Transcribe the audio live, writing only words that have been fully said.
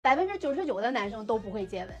99%的男生都不会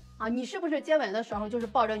接吻啊！你是不是接吻的时候就是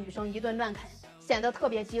抱着女生一顿乱啃，显得特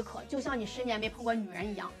别饥渴，就像你10年没碰过女人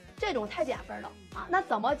一样？这种太减分了啊！那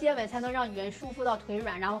怎么接吻才能让女人舒服到腿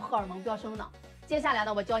软，然后荷尔蒙飙升呢？接下来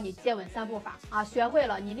呢，我教你接吻3步法啊，学会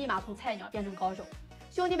了你立马从菜鸟变成高手。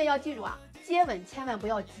兄弟们要记住啊，接吻千万不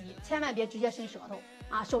要急，千万别直接伸舌头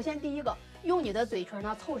啊！首先第一个，用你的嘴唇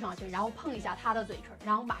呢凑上去，然后碰一下他的嘴唇，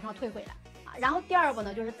然后马上退回来。然后第二步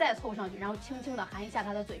呢，就是再凑上去，然后轻轻的含一下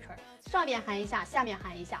他的嘴唇，上面含一下，下面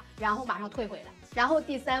含一下，然后马上退回来。然后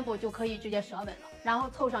第3步就可以直接舌吻了，然后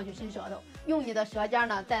凑上去伸舌头，用你的舌尖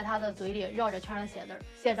呢在他的嘴里绕着圈的写字，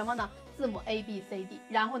写什么呢？字母 ABCD，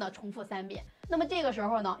 然后呢重复3遍。那么这个时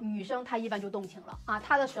候呢，女生她一般就动情了啊，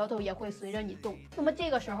她的舌头也会随着你动。那么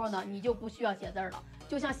这个时候呢，你就不需要写字了，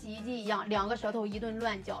就像洗衣机一样，2个舌头一顿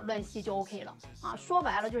乱搅乱吸就 OK 了啊。说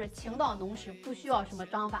白了就是情到浓时，不需要什么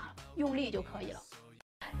章法了，用力就可以了。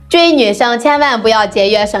追女生千万不要节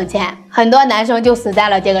约省钱，很多男生就死在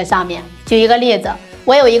了这个上面。举一个例子，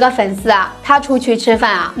我有一个粉丝啊，他出去吃饭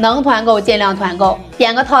啊，能团购尽量团购，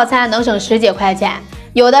点个套餐能省10几块钱。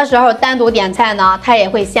有的时候单独点菜呢，他也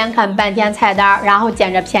会先看半天菜单，然后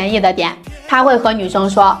捡着便宜的点。他会和女生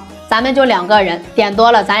说，咱们就2个人，点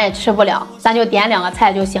多了咱也吃不了，咱就点2个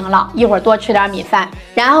菜就行了，一会儿多吃点米饭。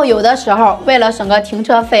然后有的时候为了省个停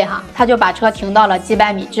车费哈，他就把车停到了几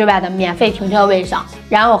百米之外的免费停车位上，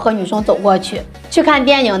然后和女生走过去。去看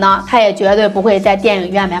电影呢，他也绝对不会在电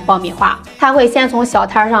影院买爆米花，他会先从小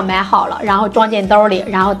摊上买好了，然后装进兜里，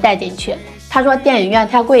然后带进去。他说电影院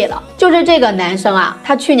太贵了。就是这个男生啊，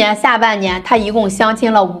他去年下半年他一共相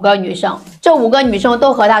亲了5个女生，这5个女生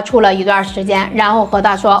都和他处了一段时间，然后和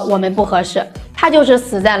他说我们不合适。他就是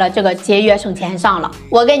死在了这个节约省钱上了。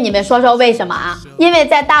我跟你们说说为什么啊？因为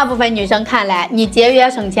在大部分女生看来，你节约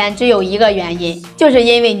省钱只有一个原因，就是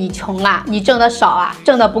因为你穷啊，你挣的少啊，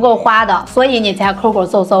挣的不够花的，所以你才抠抠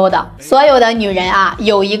搜搜的。所有的女人啊，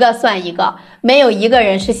有一个算一个，没有一个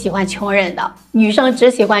人是喜欢穷人的，女生只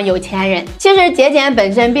喜欢有钱人。其实节俭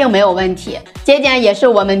本身并没有问题，节俭也是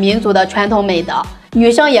我们民族的传统美德，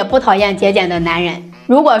女生也不讨厌节俭的男人。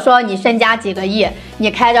如果说你身家几个亿，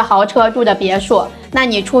你开着豪车住着别墅，那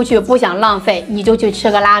你出去不想浪费，你就去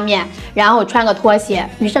吃个拉面，然后穿个拖鞋，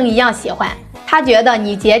女生一样喜欢。她觉得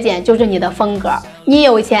你节俭就是你的风格，你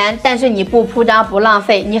有钱，但是你不铺张不浪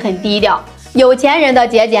费，你很低调。有钱人的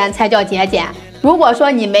节俭才叫节俭。如果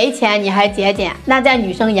说你没钱你还节俭，那在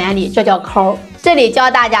女生眼里这叫抠。这里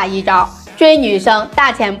教大家一招，追女生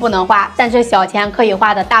大钱不能花，但是小钱可以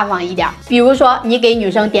花的大方一点。比如说你给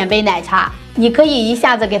女生点杯奶茶，你可以一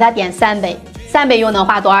下子给她点3杯，3杯又能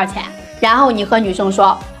花多少钱？然后你和女生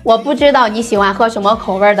说，我不知道你喜欢喝什么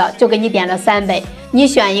口味的，就给你点了3杯，你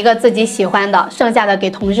选一个自己喜欢的，剩下的给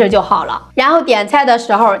同事就好了。然后点菜的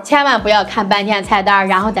时候千万不要看半天菜单，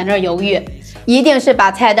然后在那儿犹豫，一定是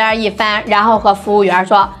把菜单一翻，然后和服务员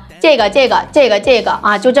说这个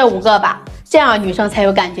啊，就这5个吧，这样女生才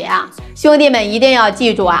有感觉啊。兄弟们一定要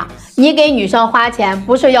记住啊，你给女生花钱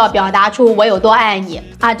不是要表达出我有多爱你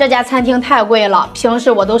啊，这家餐厅太贵了，平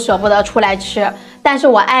时我都舍不得出来吃，但是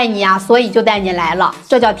我爱你啊，所以就带你来了，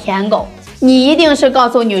这叫舔狗。你一定是告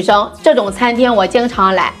诉女生，这种餐厅我经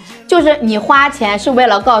常来，就是你花钱是为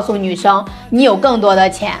了告诉女生你有更多的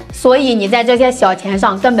钱，所以你在这些小钱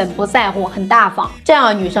上根本不在乎，很大方，这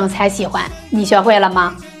样女生才喜欢。你学会了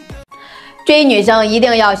吗？追女生一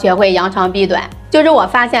定要学会扬长避短。就是我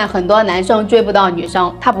发现很多男生追不到女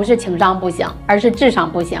生，他不是情商不行，而是智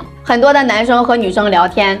商不行。很多的男生和女生聊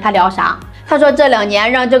天，他聊啥？他说这2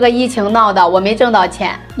年让这个疫情闹的我没挣到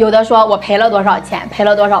钱，有的说我赔了多少钱，赔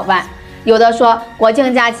了多少万，有的说国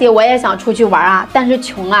庆假期我也想出去玩啊，但是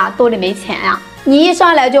穷啊，兜里没钱啊。你一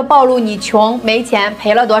上来就暴露你穷没钱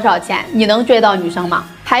赔了多少钱，你能追到女生吗？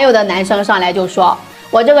还有的男生上来就说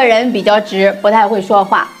我这个人比较直，不太会说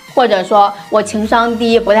话，或者说我情商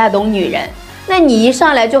低，不太懂女人。那你一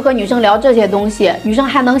上来就和女生聊这些东西，女生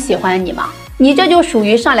还能喜欢你吗？你这就属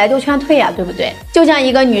于上来就劝退啊，对不对？就像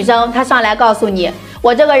一个女生，她上来告诉你，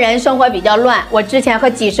我这个人生活比较乱，我之前和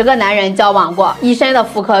几10个男人交往过，一身的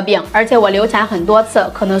妇科病，而且我流产很多次，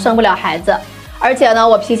可能生不了孩子，而且呢，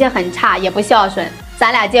我脾气很差，也不孝顺。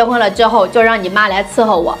咱俩结婚了之后，就让你妈来伺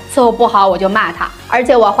候我，伺候不好我就骂她，而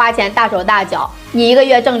且我花钱大手大脚，你一个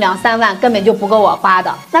月挣2、3万根本就不够我花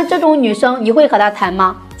的。那这种女生你会和她谈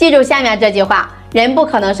吗？记住下面这句话，人不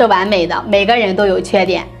可能是完美的，每个人都有缺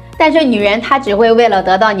点，但是女人她只会为了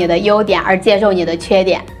得到你的优点而接受你的缺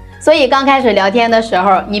点。所以刚开始聊天的时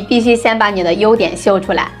候，你必须先把你的优点秀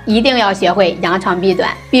出来，一定要学会扬长避短。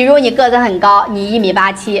比如你个子很高，你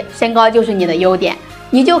1.87米，身高就是你的优点，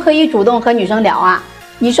你就可以主动和女生聊啊。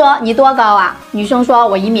你说你多高啊？女生说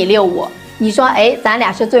我1.65米，你说，哎，咱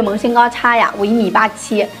俩是最萌身高差呀，我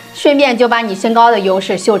1.87米，顺便就把你身高的优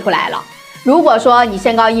势秀出来了。如果说你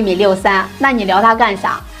身高1.63米，那你聊他干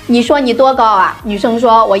啥？你说你多高啊？女生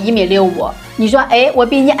说我1.65米。你说，哎，我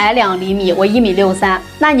比你矮2厘米，我1.63米，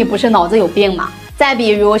那你不是脑子有病吗？再比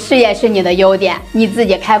如事业是你的优点，你自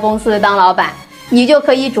己开公司当老板，你就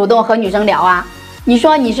可以主动和女生聊啊。你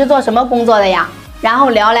说你是做什么工作的呀？然后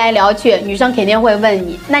聊来聊去，女生肯定会问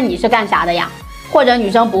你，那你是干啥的呀？或者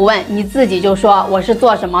女生不问，你自己就说我是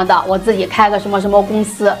做什么的，我自己开个什么什么公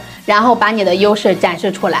司，然后把你的优势展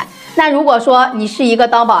示出来。那如果说你是一个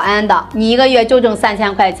当保安的，你1个月就挣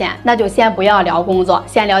3000块钱，那就先不要聊工作，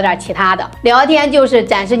先聊点其他的。聊天就是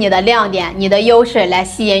展示你的亮点，你的优势来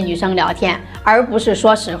吸引女生聊天，而不是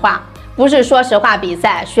说实话。不是说实话比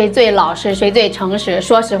赛，谁最老实，谁最诚实，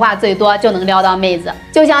说实话最多就能撩到妹子。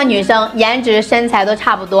就像女生颜值身材都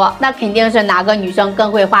差不多，那肯定是哪个女生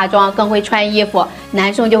更会化妆，更会穿衣服，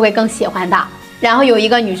男生就会更喜欢她。然后有一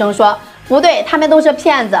个女生说，不对，他们都是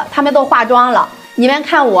骗子，他们都化妆了，你们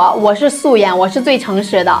看我是素颜，我是最诚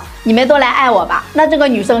实的，你们都来爱我吧。那这个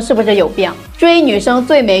女生是不是有病？追女生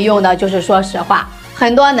最没用的就是说实话。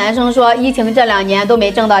很多男生说疫情这2年都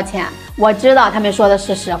没挣到钱，我知道他们说的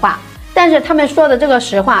是实话，但是他们说的这个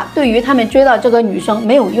实话对于他们追到这个女生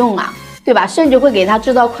没有用啊，对吧？甚至会给她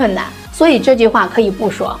制造困难。所以这句话可以不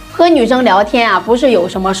说。和女生聊天啊，不是有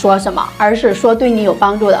什么说什么，而是说对你有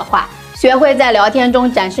帮助的话。学会在聊天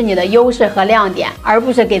中展示你的优势和亮点，而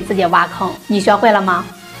不是给自己挖坑。你学会了吗？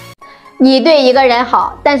你对一个人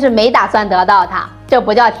好，但是没打算得到他，这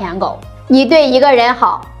不叫舔狗。你对一个人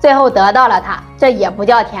好，最后得到了他，这也不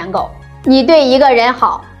叫舔狗。你对一个人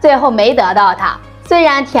好，最后没得到他，虽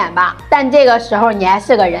然舔吧，但这个时候你还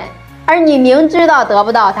是个人。而你明知道得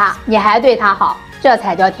不到他，你还对他好，这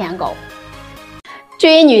才叫舔狗。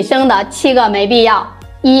追女生的7个没必要：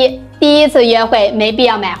 1. 第一次约会没必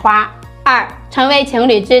要买花； 2. 成为情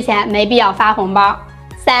侣之前没必要发红包；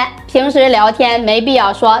 3. 平时聊天没必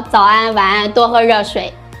要说早安晚安，多喝热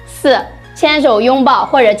水； 4. 牵手拥抱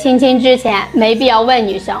或者亲亲之前没必要问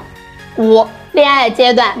女生； 5. 恋爱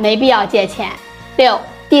阶段没必要借钱； 6.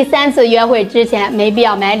 第3次约会之前没必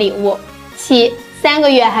要买礼物； 7. 3个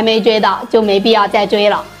月还没追到就没必要再追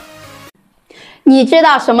了。你知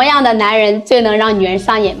道什么样的男人最能让女人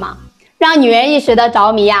上瘾吗？让女人一时的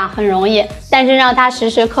着迷呀很容易，但是让她时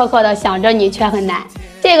时刻刻的想着你却很难。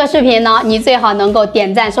这个视频呢，你最好能够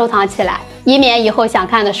点赞收藏起来，以免以后想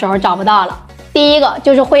看的时候找不到了。第一个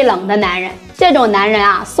就是会冷的男人，这种男人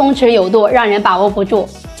啊松弛有度，让人把握不住。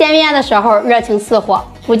见面的时候热情似火，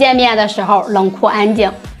不见面的时候冷酷安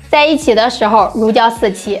静，在一起的时候如胶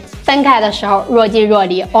似漆，分开的时候若即若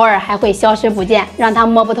离，偶尔还会消失不见，让他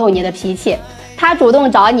摸不透你的脾气。他主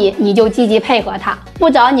动找你，你就积极配合他；不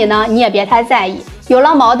找你呢，你也别太在意。有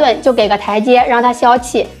了矛盾就给个台阶，让他消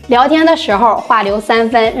气。聊天的时候话留3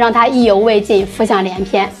分，让他意犹未尽，浮想联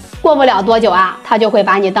翩。过不了多久啊，他就会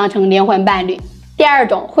把你当成灵魂伴侣。第二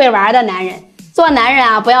种，会玩的男人。做男人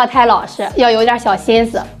啊，不要太老实，要有点小心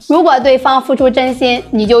思。如果对方付出真心，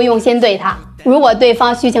你就用心对他；如果对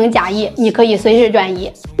方虚情假意，你可以随时转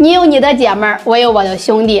移。你有你的姐妹儿，我有我的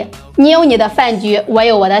兄弟；你有你的饭局，我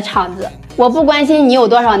有我的场子。我不关心你有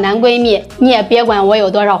多少男闺蜜，你也别管我有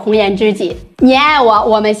多少红颜知己。你爱我，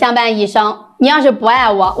我们相伴一生；你要是不爱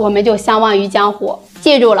我，我们就相忘于江湖。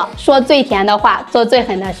记住了，说最甜的话，做最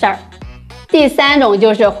狠的事儿。第3种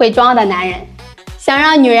就是会装的男人。想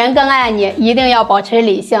让女人更爱你，一定要保持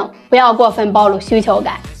理性，不要过分暴露需求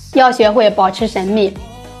感，要学会保持神秘。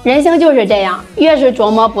人性就是这样，越是琢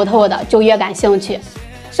磨不透的，就越感兴趣。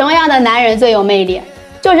什么样的男人最有魅力？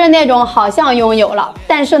就是那种好像拥有了，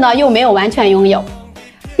但是呢又没有完全拥有。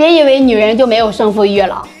别以为女人就没有胜负欲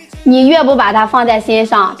了，你越不把她放在心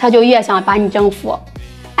上，她就越想把你征服。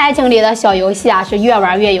爱情里的小游戏啊，是越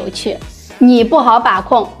玩越有趣。你不好把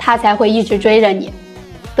控，她才会一直追着你。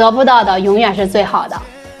得不到的永远是最好的。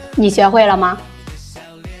你学会了吗？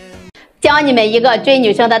教你们一个追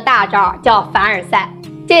女生的大招，叫凡尔赛。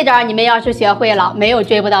这招你们要是学会了，没有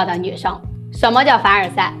追不到的女生。什么叫凡尔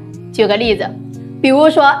赛？举个例子，比如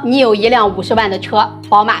说你有一辆50万的车，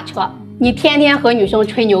宝马车，你天天和女生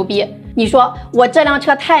吹牛逼，你说我这辆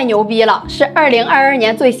车太牛逼了，是2022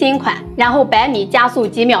年最新款，然后100米加速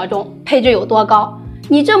几秒钟，配置有多高。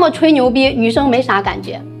你这么吹牛逼，女生没啥感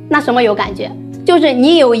觉。那什么有感觉？就是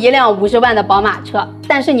你有一辆50万的宝马车，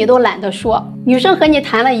但是你都懒得说，女生和你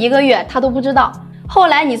谈了1个月，她都不知道，后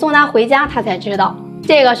来你送她回家，她才知道。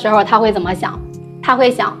这个时候她会怎么想？她会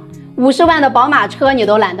想，50万的宝马车你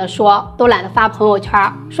都懒得说，都懒得发朋友圈，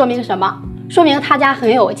说明什么？说明他家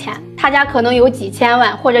很有钱，他家可能有几千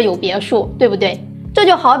万或者有别墅，对不对？这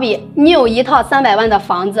就好比你有一套300万的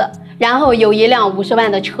房子，然后有一辆50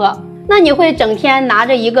万的车，那你会整天拿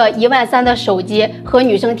着一个13000的手机和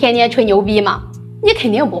女生天天吹牛逼吗？你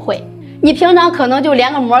肯定不会。你平常可能就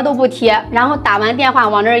连个膜都不贴，然后打完电话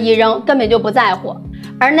往那儿一扔，根本就不在乎。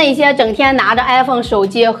而那些整天拿着 iPhone 手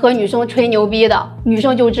机和女生吹牛逼的女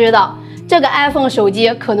生就知道，这个 iPhone 手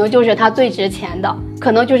机可能就是她最值钱的，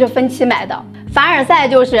可能就是分期买的。凡尔赛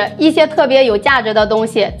就是一些特别有价值的东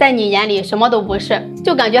西，在你眼里什么都不是，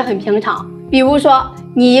就感觉很平常。比如说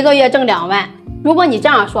你一个月挣2万，如果你这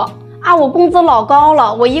样说啊，我工资老高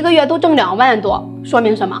了，我一个月都挣2万多，说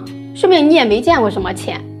明什么？说明你也没见过什么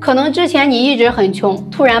钱，可能之前你一直很穷，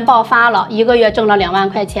突然爆发了，一个月挣了2万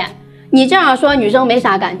块钱。你这样说女生没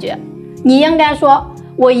啥感觉，你应该说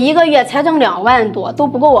我一个月才挣2万多，都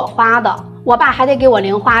不够我花的，我爸还得给我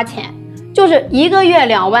零花钱。就是一个月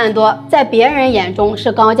2万多，在别人眼中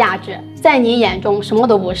是高价值，在你眼中什么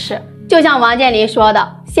都不是。就像王健林说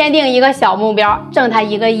的，先定一个小目标，挣他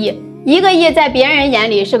1个亿，1个亿在别人眼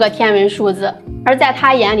里是个天文数字，而在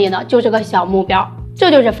他眼里呢，就是个小目标。这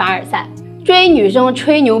就是凡尔赛。追女生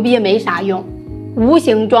吹牛逼没啥用，无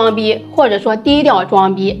形装逼或者说低调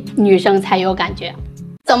装逼，女生才有感觉。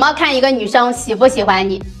怎么看一个女生喜不喜欢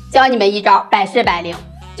你？教你们一招百试百灵，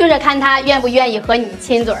就是看她愿不愿意和你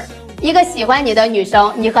亲嘴儿。一个喜欢你的女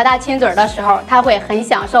生，你和她亲嘴的时候，她会很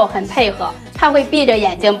享受很配合，她会闭着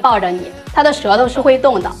眼睛抱着你，她的舌头是会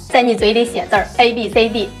动的，在你嘴里写字儿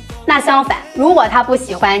ABCD。那相反，如果她不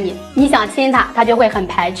喜欢你，你想亲她，她就会很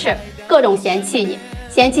排斥，各种嫌弃你，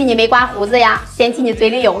嫌弃你没刮胡子呀，嫌弃你嘴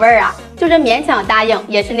里有味儿啊，就是勉强答应，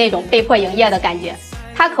也是那种被迫营业的感觉。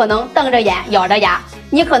她可能瞪着眼咬着牙，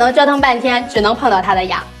你可能折腾半天只能碰到她的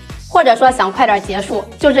牙，或者说想快点结束，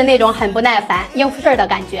就是那种很不耐烦应付事儿的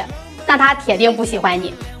感觉。那她铁定不喜欢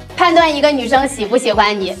你。判断一个女生喜不喜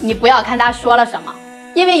欢你，你不要看她说了什么，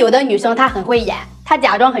因为有的女生她很会演，她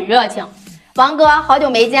假装很热情，王哥好久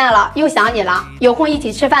没见了，又想你了，有空一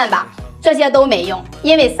起吃饭吧。这些都没用，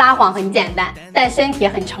因为撒谎很简单，但身体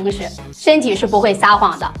很诚实，身体是不会撒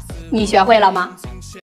谎的。你学会了吗？